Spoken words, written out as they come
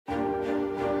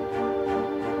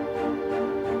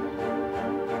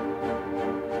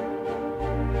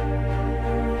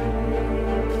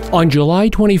On July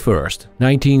 21,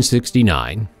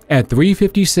 1969, at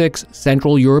 3:56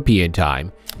 Central European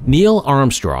Time, Neil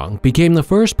Armstrong became the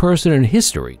first person in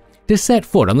history to set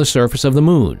foot on the surface of the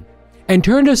Moon, and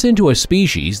turned us into a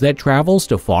species that travels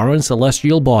to foreign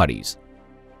celestial bodies.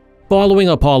 Following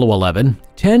Apollo 11,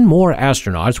 10 more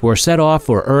astronauts were set off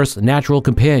for Earth's natural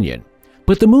companion,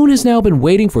 but the Moon has now been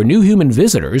waiting for new human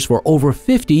visitors for over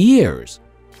 50 years.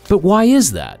 But why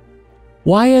is that?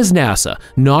 Why has NASA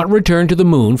not returned to the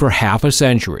Moon for half a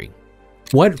century?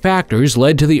 What factors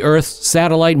led to the Earth's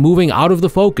satellite moving out of the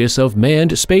focus of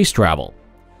manned space travel?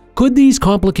 Could these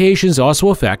complications also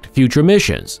affect future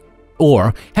missions?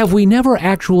 Or have we never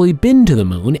actually been to the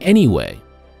Moon anyway?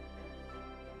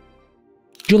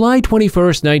 July 21,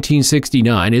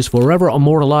 1969 is forever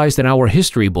immortalized in our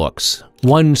history books.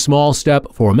 One small step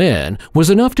for man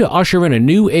was enough to usher in a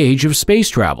new age of space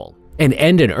travel and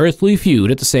end an earthly feud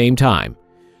at the same time.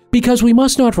 Because we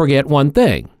must not forget one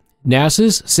thing: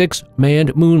 NASA's 6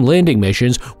 manned moon landing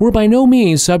missions were by no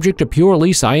means subject to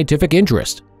purely scientific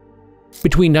interest.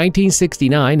 Between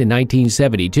 1969 and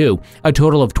 1972, a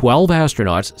total of 12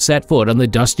 astronauts set foot on the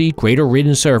dusty,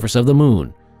 crater-ridden surface of the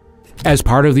Moon. As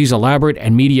part of these elaborate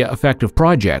and media-effective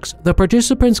projects, the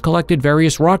participants collected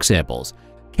various rock samples,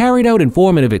 carried out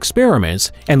informative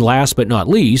experiments, and last but not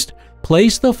least,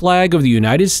 placed the flag of the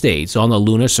United States on the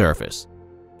lunar surface.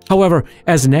 However,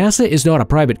 as NASA is not a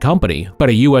private company, but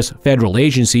a U.S. federal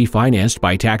agency financed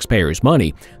by taxpayers'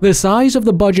 money, the size of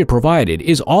the budget provided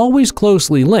is always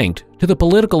closely linked to the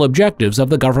political objectives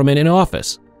of the government in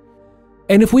office.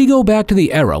 And if we go back to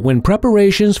the era when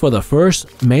preparations for the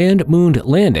first manned moon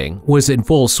landing was in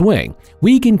full swing,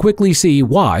 we can quickly see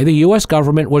why the U.S.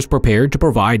 government was prepared to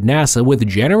provide NASA with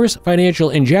generous financial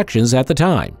injections at the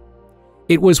time.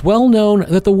 It was well known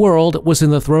that the world was in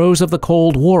the throes of the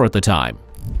Cold War at the time.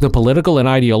 The political and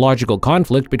ideological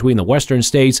conflict between the Western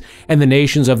states and the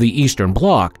nations of the Eastern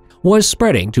Bloc was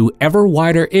spreading to ever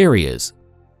wider areas.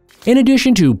 In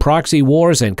addition to proxy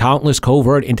wars and countless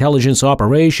covert intelligence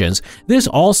operations, this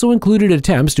also included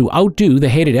attempts to outdo the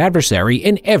hated adversary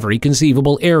in every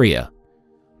conceivable area.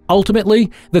 Ultimately,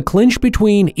 the clinch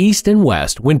between East and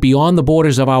West went beyond the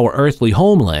borders of our earthly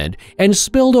homeland and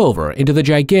spilled over into the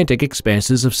gigantic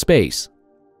expanses of space.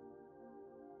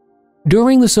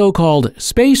 During the so-called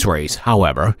space race,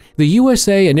 however, the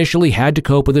USA initially had to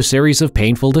cope with a series of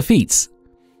painful defeats.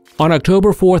 On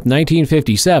October 4,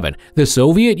 1957, the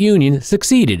Soviet Union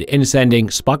succeeded in sending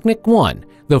Sputnik 1,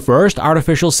 the first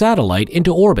artificial satellite,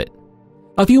 into orbit.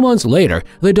 A few months later,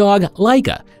 the dog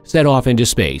Laika set off into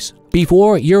space,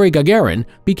 before Yuri Gagarin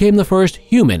became the first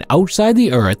human outside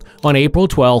the Earth on April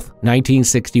 12,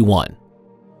 1961.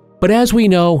 But as we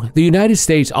know, the United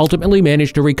States ultimately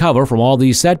managed to recover from all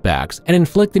these setbacks and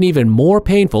inflict an even more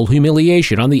painful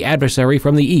humiliation on the adversary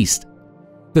from the East.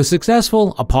 The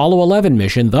successful Apollo 11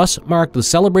 mission thus marked the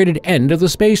celebrated end of the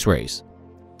space race.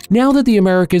 Now that the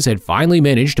Americans had finally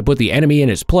managed to put the enemy in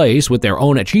its place with their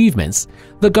own achievements,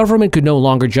 the government could no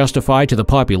longer justify to the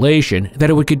population that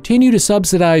it would continue to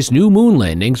subsidize new moon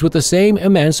landings with the same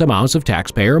immense amounts of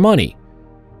taxpayer money.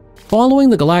 Following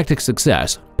the galactic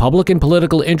success, public and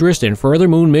political interest in further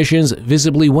moon missions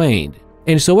visibly waned,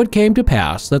 and so it came to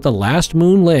pass that the last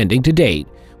moon landing to date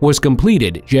was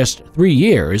completed just 3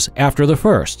 years after the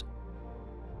first.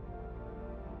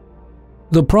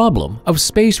 The problem of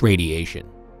space radiation.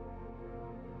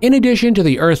 In addition to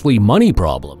the earthly money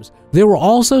problems, there were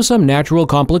also some natural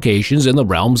complications in the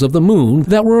realms of the Moon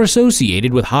that were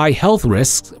associated with high health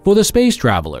risks for the space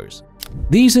travelers.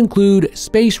 These include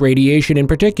space radiation in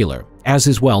particular. As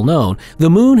is well known, the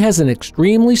Moon has an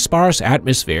extremely sparse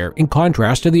atmosphere in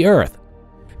contrast to the Earth.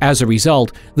 As a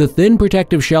result, the thin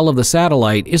protective shell of the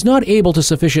satellite is not able to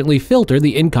sufficiently filter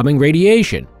the incoming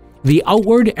radiation. The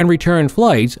outward and return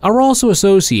flights are also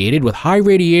associated with high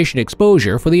radiation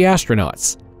exposure for the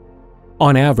astronauts.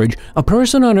 On average, a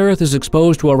person on Earth is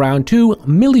exposed to around 2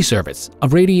 millisieverts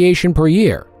of radiation per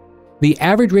year. The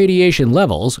average radiation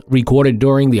levels recorded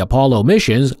during the Apollo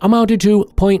missions amounted to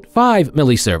 0.5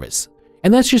 millisieverts,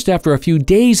 and that's just after a few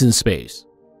days in space.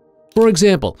 For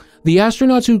example, the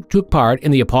astronauts who took part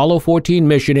in the Apollo 14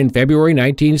 mission in February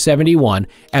 1971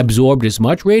 absorbed as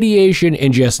much radiation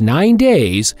in just 9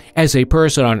 days as a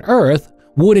person on Earth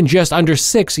would in just under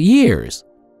 6 years.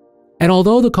 And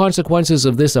although the consequences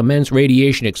of this immense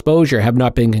radiation exposure have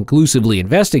not been conclusively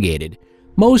investigated,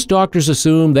 most doctors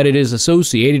assume that it is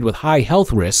associated with high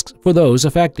health risks for those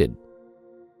affected.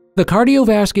 The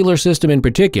cardiovascular system in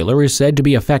particular is said to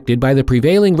be affected by the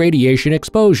prevailing radiation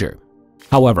exposure.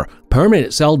 However,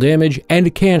 permanent cell damage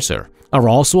and cancer are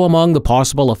also among the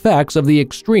possible effects of the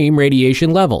extreme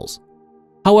radiation levels.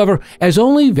 However, as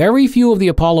only very few of the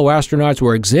Apollo astronauts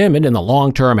were examined in the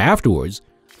long term afterwards,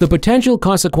 the potential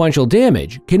consequential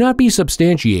damage cannot be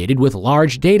substantiated with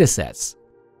large data sets.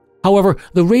 However,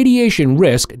 the radiation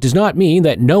risk does not mean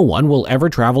that no one will ever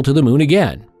travel to the moon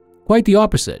again. Quite the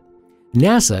opposite.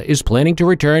 NASA is planning to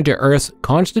return to Earth's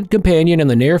constant companion in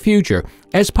the near future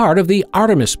as part of the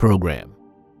Artemis program.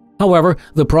 However,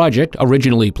 the project,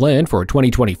 originally planned for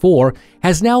 2024,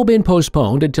 has now been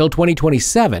postponed until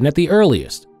 2027 at the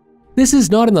earliest. This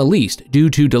is not in the least due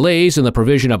to delays in the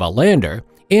provision of a lander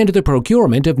and the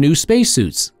procurement of new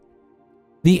spacesuits.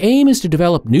 The aim is to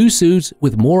develop new suits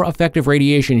with more effective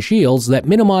radiation shields that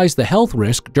minimize the health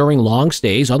risk during long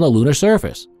stays on the lunar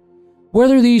surface.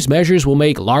 Whether these measures will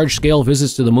make large-scale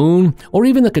visits to the moon or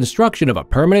even the construction of a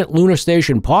permanent lunar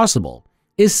station possible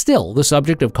is still the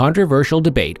subject of controversial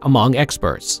debate among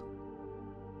experts.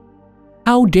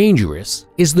 How dangerous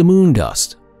is the moon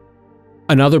dust?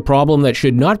 Another problem that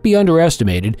should not be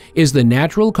underestimated is the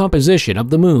natural composition of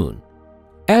the moon.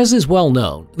 As is well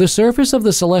known, the surface of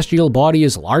the celestial body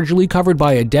is largely covered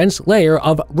by a dense layer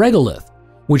of regolith,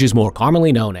 which is more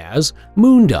commonly known as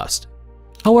moon dust.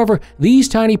 However, these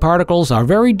tiny particles are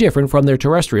very different from their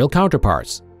terrestrial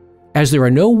counterparts. As there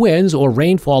are no winds or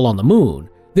rainfall on the moon,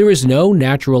 there is no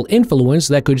natural influence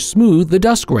that could smooth the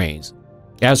dust grains.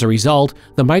 As a result,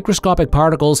 the microscopic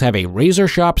particles have a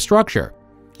razor-sharp structure,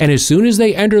 and as soon as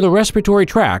they enter the respiratory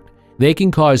tract, they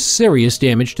can cause serious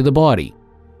damage to the body.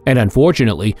 And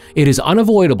unfortunately, it is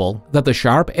unavoidable that the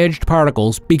sharp-edged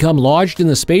particles become lodged in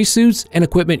the spacesuits and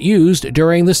equipment used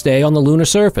during the stay on the lunar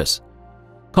surface.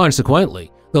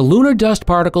 Consequently, the lunar dust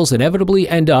particles inevitably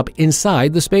end up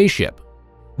inside the spaceship.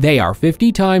 They are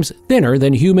 50 times thinner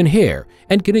than human hair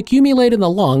and can accumulate in the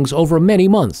lungs over many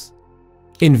months.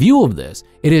 In view of this,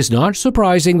 it is not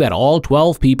surprising that all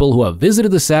 12 people who have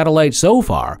visited the satellite so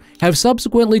far have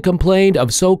subsequently complained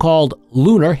of so-called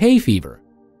lunar hay fever.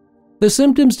 The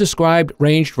symptoms described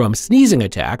ranged from sneezing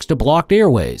attacks to blocked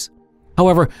airways.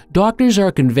 However, doctors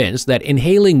are convinced that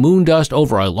inhaling moon dust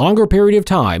over a longer period of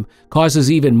time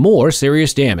causes even more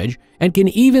serious damage and can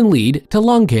even lead to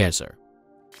lung cancer.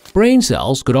 Brain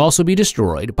cells could also be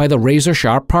destroyed by the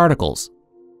razor-sharp particles.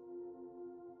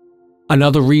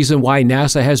 Another reason why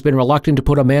NASA has been reluctant to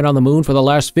put a man on the moon for the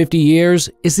last 50 years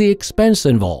is the expense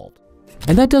involved.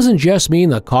 And that doesn't just mean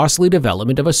the costly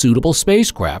development of a suitable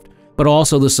spacecraft, but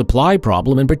also the supply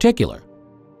problem in particular.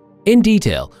 In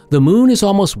detail, the moon is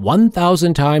almost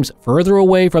 1,000 times further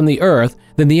away from the Earth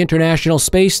than the International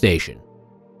Space Station.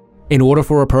 In order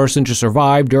for a person to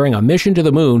survive during a mission to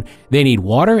the moon, they need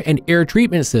water and air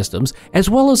treatment systems as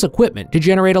well as equipment to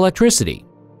generate electricity.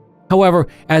 However,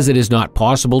 as it is not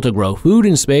possible to grow food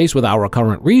in space with our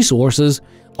current resources,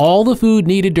 all the food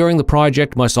needed during the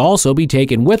project must also be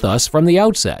taken with us from the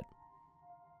outset.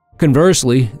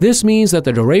 Conversely, this means that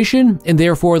the duration and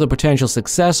therefore the potential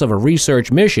success of a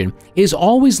research mission is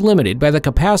always limited by the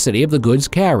capacity of the goods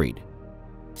carried.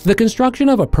 The construction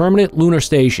of a permanent lunar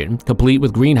station, complete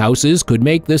with greenhouses, could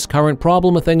make this current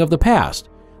problem a thing of the past,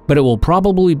 but it will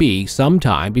probably be some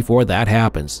time before that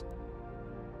happens.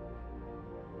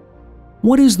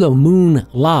 What is the moon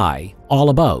lie all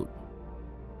about?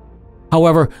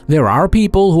 However, there are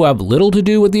people who have little to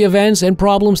do with the events and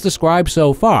problems described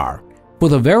so far, for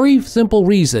the very simple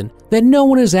reason that no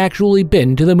one has actually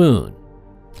been to the moon.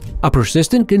 A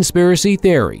persistent conspiracy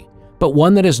theory, but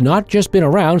one that has not just been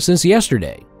around since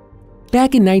yesterday.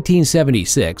 Back in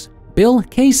 1976, Bill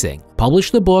Kaysing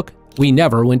published the book We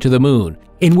Never Went to the Moon,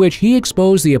 in which he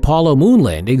exposed the Apollo moon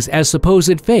landings as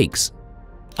supposed fakes.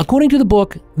 According to the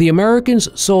book, the Americans'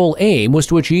 sole aim was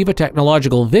to achieve a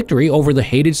technological victory over the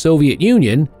hated Soviet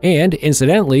Union and,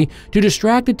 incidentally, to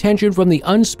distract attention from the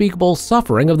unspeakable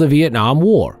suffering of the Vietnam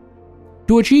War.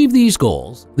 To achieve these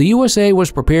goals, the USA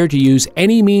was prepared to use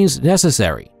any means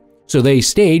necessary, so they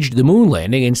staged the moon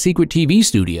landing in secret TV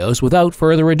studios without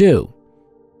further ado.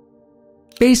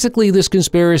 Basically, this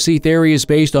conspiracy theory is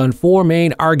based on four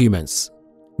main arguments.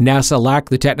 NASA lacked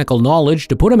the technical knowledge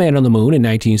to put a man on the moon in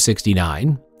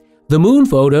 1969. The moon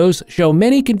photos show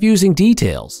many confusing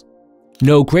details.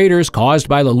 No craters caused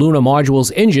by the lunar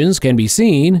module's engines can be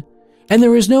seen, and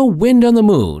there is no wind on the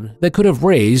moon that could have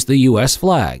raised the US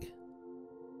flag.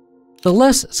 The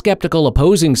less skeptical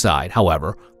opposing side,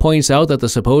 however, points out that the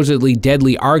supposedly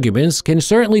deadly arguments can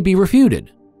certainly be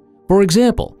refuted. For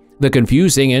example, the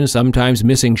confusing and sometimes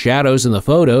missing shadows in the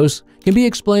photos can be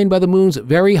explained by the moon's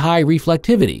very high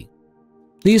reflectivity.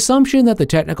 The assumption that the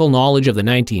technical knowledge of the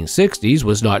 1960s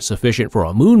was not sufficient for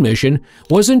a moon mission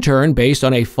was in turn based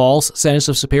on a false sense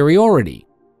of superiority.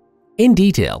 In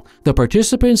detail, the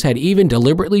participants had even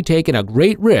deliberately taken a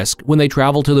great risk when they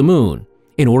traveled to the moon,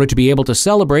 in order to be able to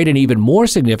celebrate an even more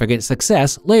significant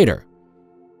success later.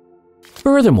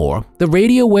 Furthermore, the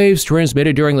radio waves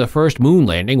transmitted during the first moon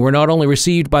landing were not only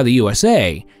received by the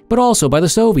USA, but also by the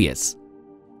Soviets.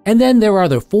 And then there are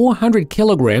the 400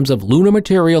 kilograms of lunar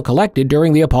material collected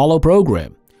during the Apollo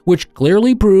program, which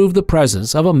clearly prove the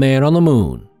presence of a man on the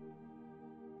moon.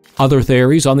 Other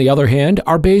theories, on the other hand,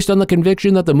 are based on the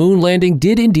conviction that the moon landing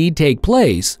did indeed take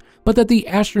place, but that the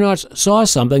astronauts saw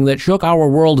something that shook our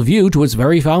worldview to its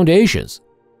very foundations.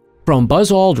 From Buzz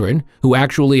Aldrin, who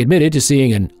actually admitted to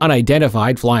seeing an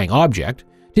unidentified flying object,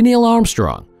 to Neil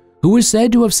Armstrong, who is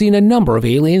said to have seen a number of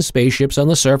alien spaceships on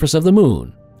the surface of the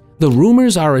moon, the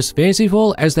rumors are as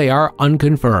fanciful as they are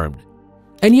unconfirmed.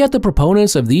 And yet the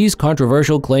proponents of these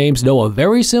controversial claims know a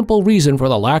very simple reason for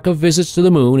the lack of visits to the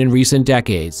moon in recent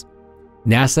decades.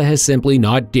 NASA has simply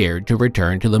not dared to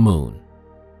return to the moon.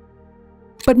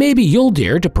 But maybe you'll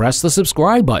dare to press the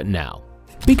subscribe button now.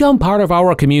 Become part of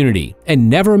our community and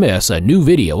never miss a new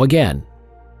video again.